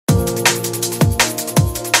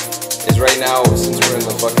right now, since we're in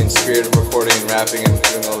the fucking spirit of recording and rapping and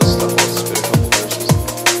doing all this stuff, I'll spit a couple verses.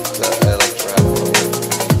 'Cause I like to rap a little bit.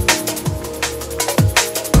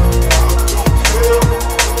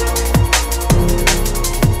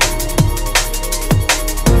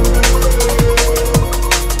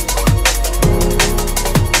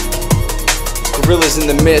 Gorillas in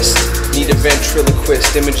the mist, need a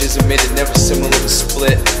ventriloquist. Images emitted, never similar to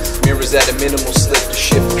split. Mirrors at a minimal slip to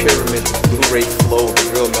shift pyramids. Blu-ray flow, the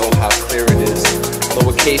real know how clear it is.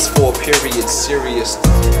 Lowercase 4 period, serious.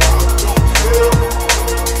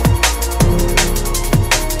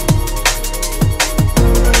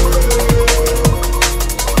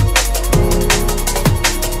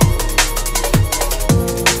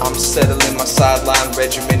 I'm settling my sideline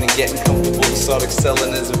regimen and getting comfortable to start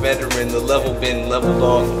excelling as a veteran. The level been leveled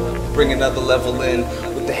off, bring another level in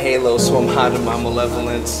with the halo, so I'm hiding my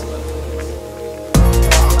malevolence.